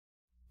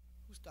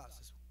Starts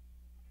this one.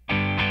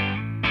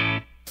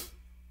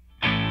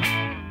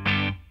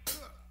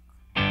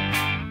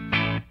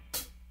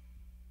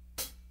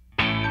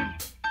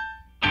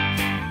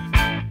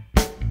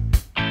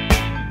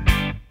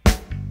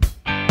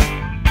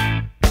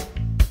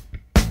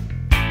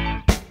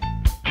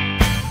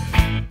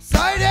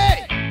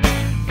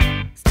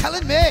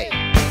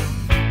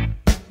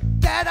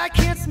 I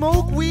can't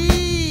smoke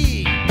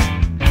weed.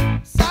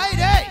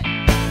 Society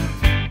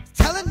is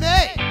telling me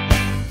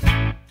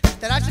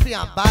that I should be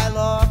on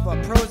Bylaw or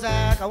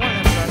Prozac or one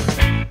of them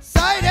drugs.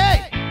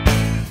 Society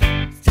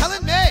is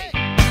telling me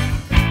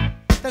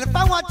that if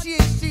I want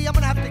THC, I'm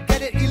gonna have to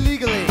get it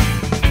illegally.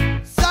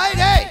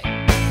 Society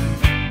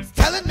is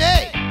telling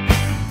me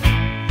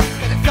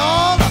that it's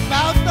all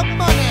about the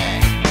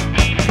money.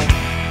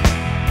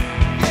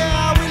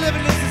 Yeah, we live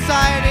in a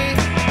society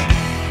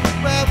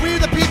where we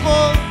the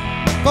people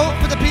vote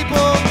for the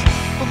people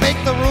who make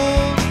the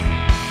rules.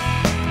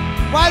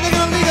 Why are they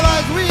gonna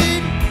legalize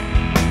weed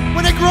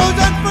when it grows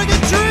on friggin'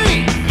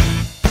 trees?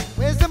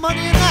 Where's the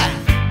money in that?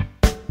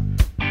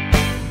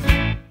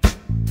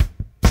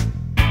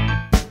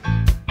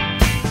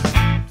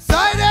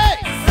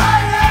 Society!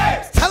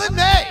 It's telling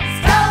me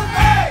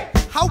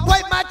how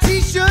white my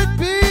tea should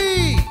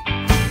be.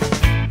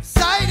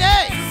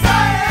 Society!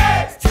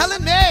 It's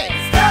telling me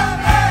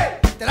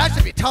that I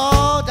should be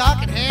tall,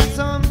 dark, and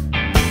handsome.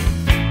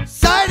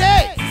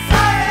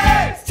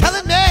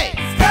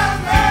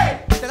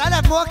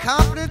 More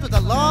confidence with a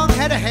long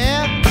head of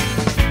hair.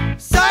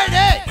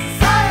 Society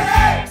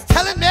is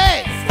telling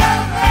me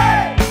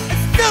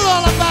it's still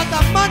all about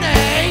the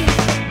money.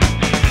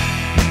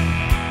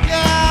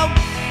 Yeah,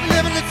 we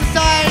live in a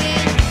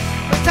society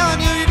that's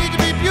telling you need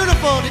to be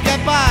beautiful to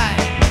get by.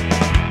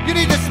 You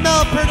need to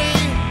smell pretty,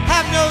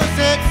 have nose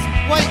hits,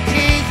 white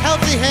teeth,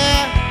 healthy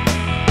hair,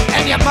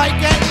 and you might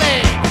get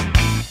laid.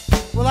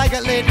 Well, I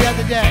got laid the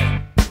other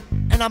day,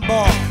 and I'm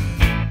bald,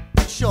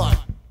 short,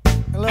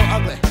 a little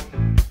ugly.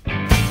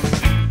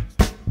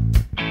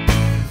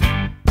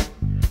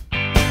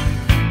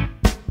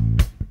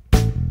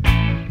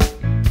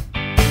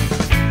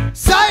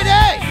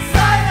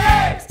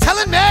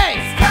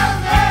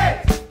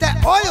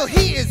 Oil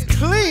heat is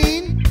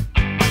clean.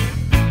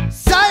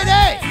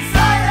 Society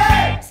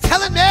is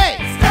telling me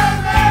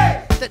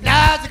that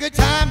now's a good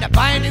time to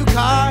buy a new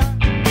car.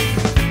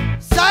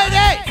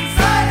 Society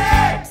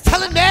is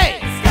telling me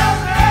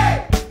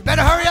you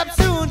better hurry up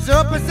soon,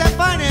 0%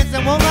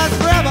 financing won't last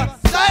forever.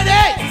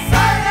 Society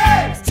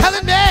is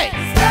telling me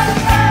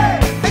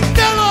it's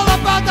still all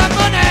about the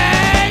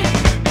money.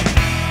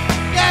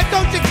 Yeah,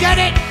 don't you get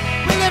it?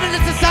 We live in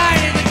a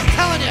society that's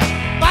telling you,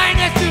 buy an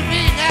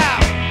SUV now.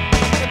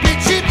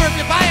 Cheaper if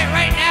you buy it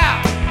right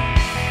now.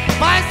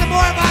 Buy some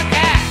more of our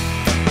gas,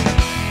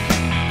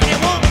 and it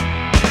won't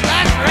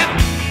last forever.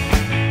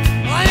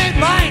 Well, I ain't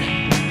buying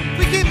it. If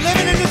we keep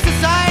living in this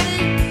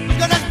society, we've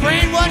got us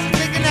brainwashed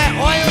thinking that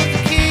oil's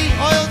the key,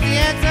 oil's the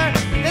answer.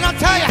 Then I'll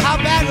tell you how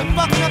bad we're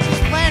fucking up this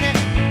planet.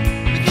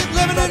 We keep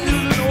living in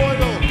this oil,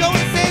 going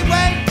the same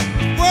way,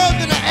 the world's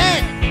gonna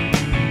end.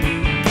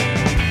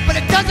 But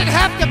it doesn't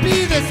have to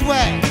be this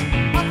way.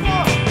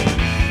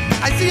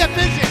 I see a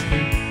vision.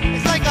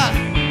 It's like a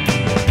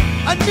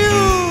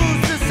new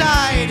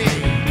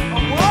society. A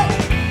what?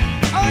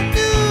 A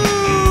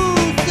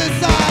new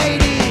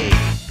society.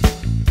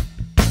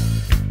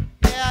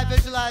 Yeah, I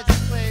visualize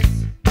this place.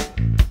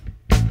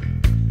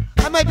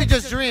 I might be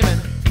just dreaming.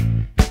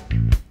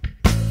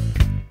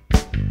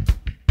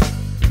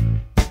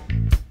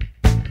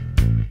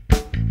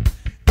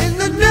 In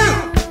the new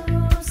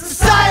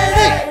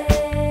society,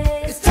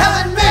 it's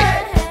telling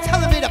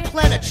me to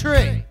plant a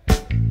tree.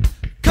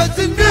 'Cause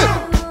the new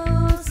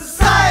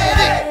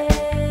society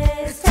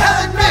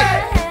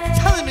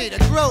to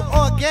grow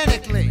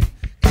organically.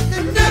 In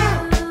the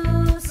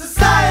new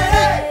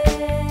society,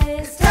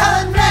 it's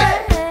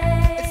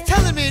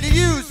telling me to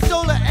use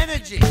solar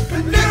energy.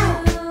 The new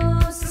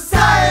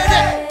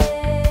society,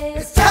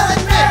 it's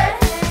telling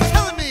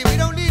me we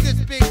don't need this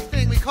big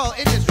thing we call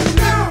industry. The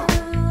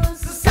new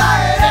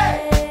society,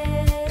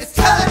 it's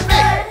telling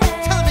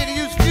me to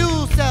use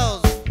fuel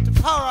cells to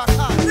power our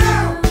cars. The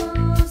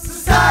new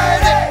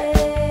society,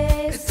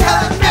 it's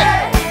telling me.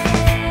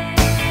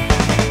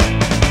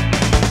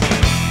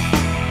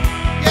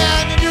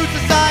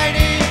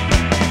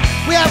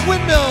 We have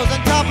windmills on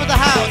top of the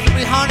house and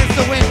we harness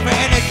the wind for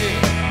energy.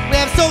 We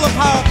have solar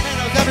power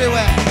panels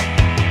everywhere.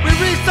 We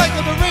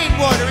recycle the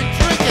rainwater and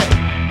drink it.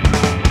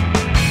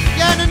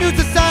 Yeah, and the new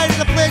society is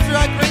a place where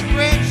our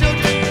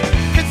great-grandchildren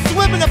can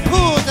swim in the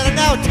pools that are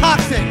now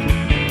toxic,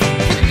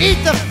 can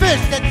eat the fish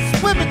that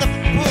swim in the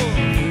pool.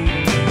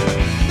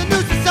 The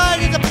new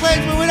society is a place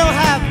where we don't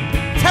have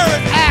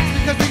terrorist acts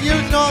because we're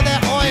using all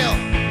that oil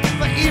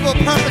for evil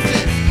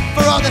purposes,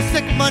 for all the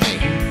sick money.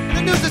 In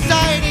the new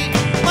society,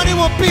 money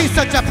won't be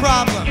such a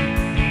problem.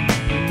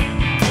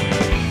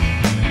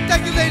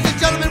 Thank you, ladies and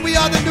gentlemen. We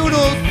are the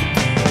Noodles.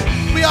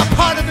 We are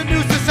part of the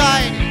new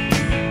society.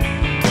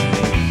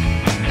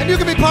 And you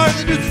can be part of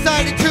the new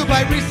society too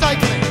by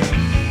recycling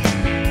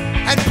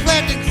and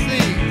planting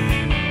seeds.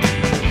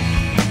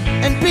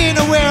 being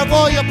aware of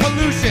all your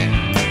pollution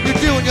you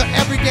do in your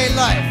everyday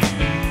life.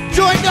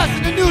 Join us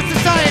in the new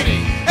society,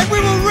 and we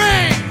will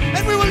reign.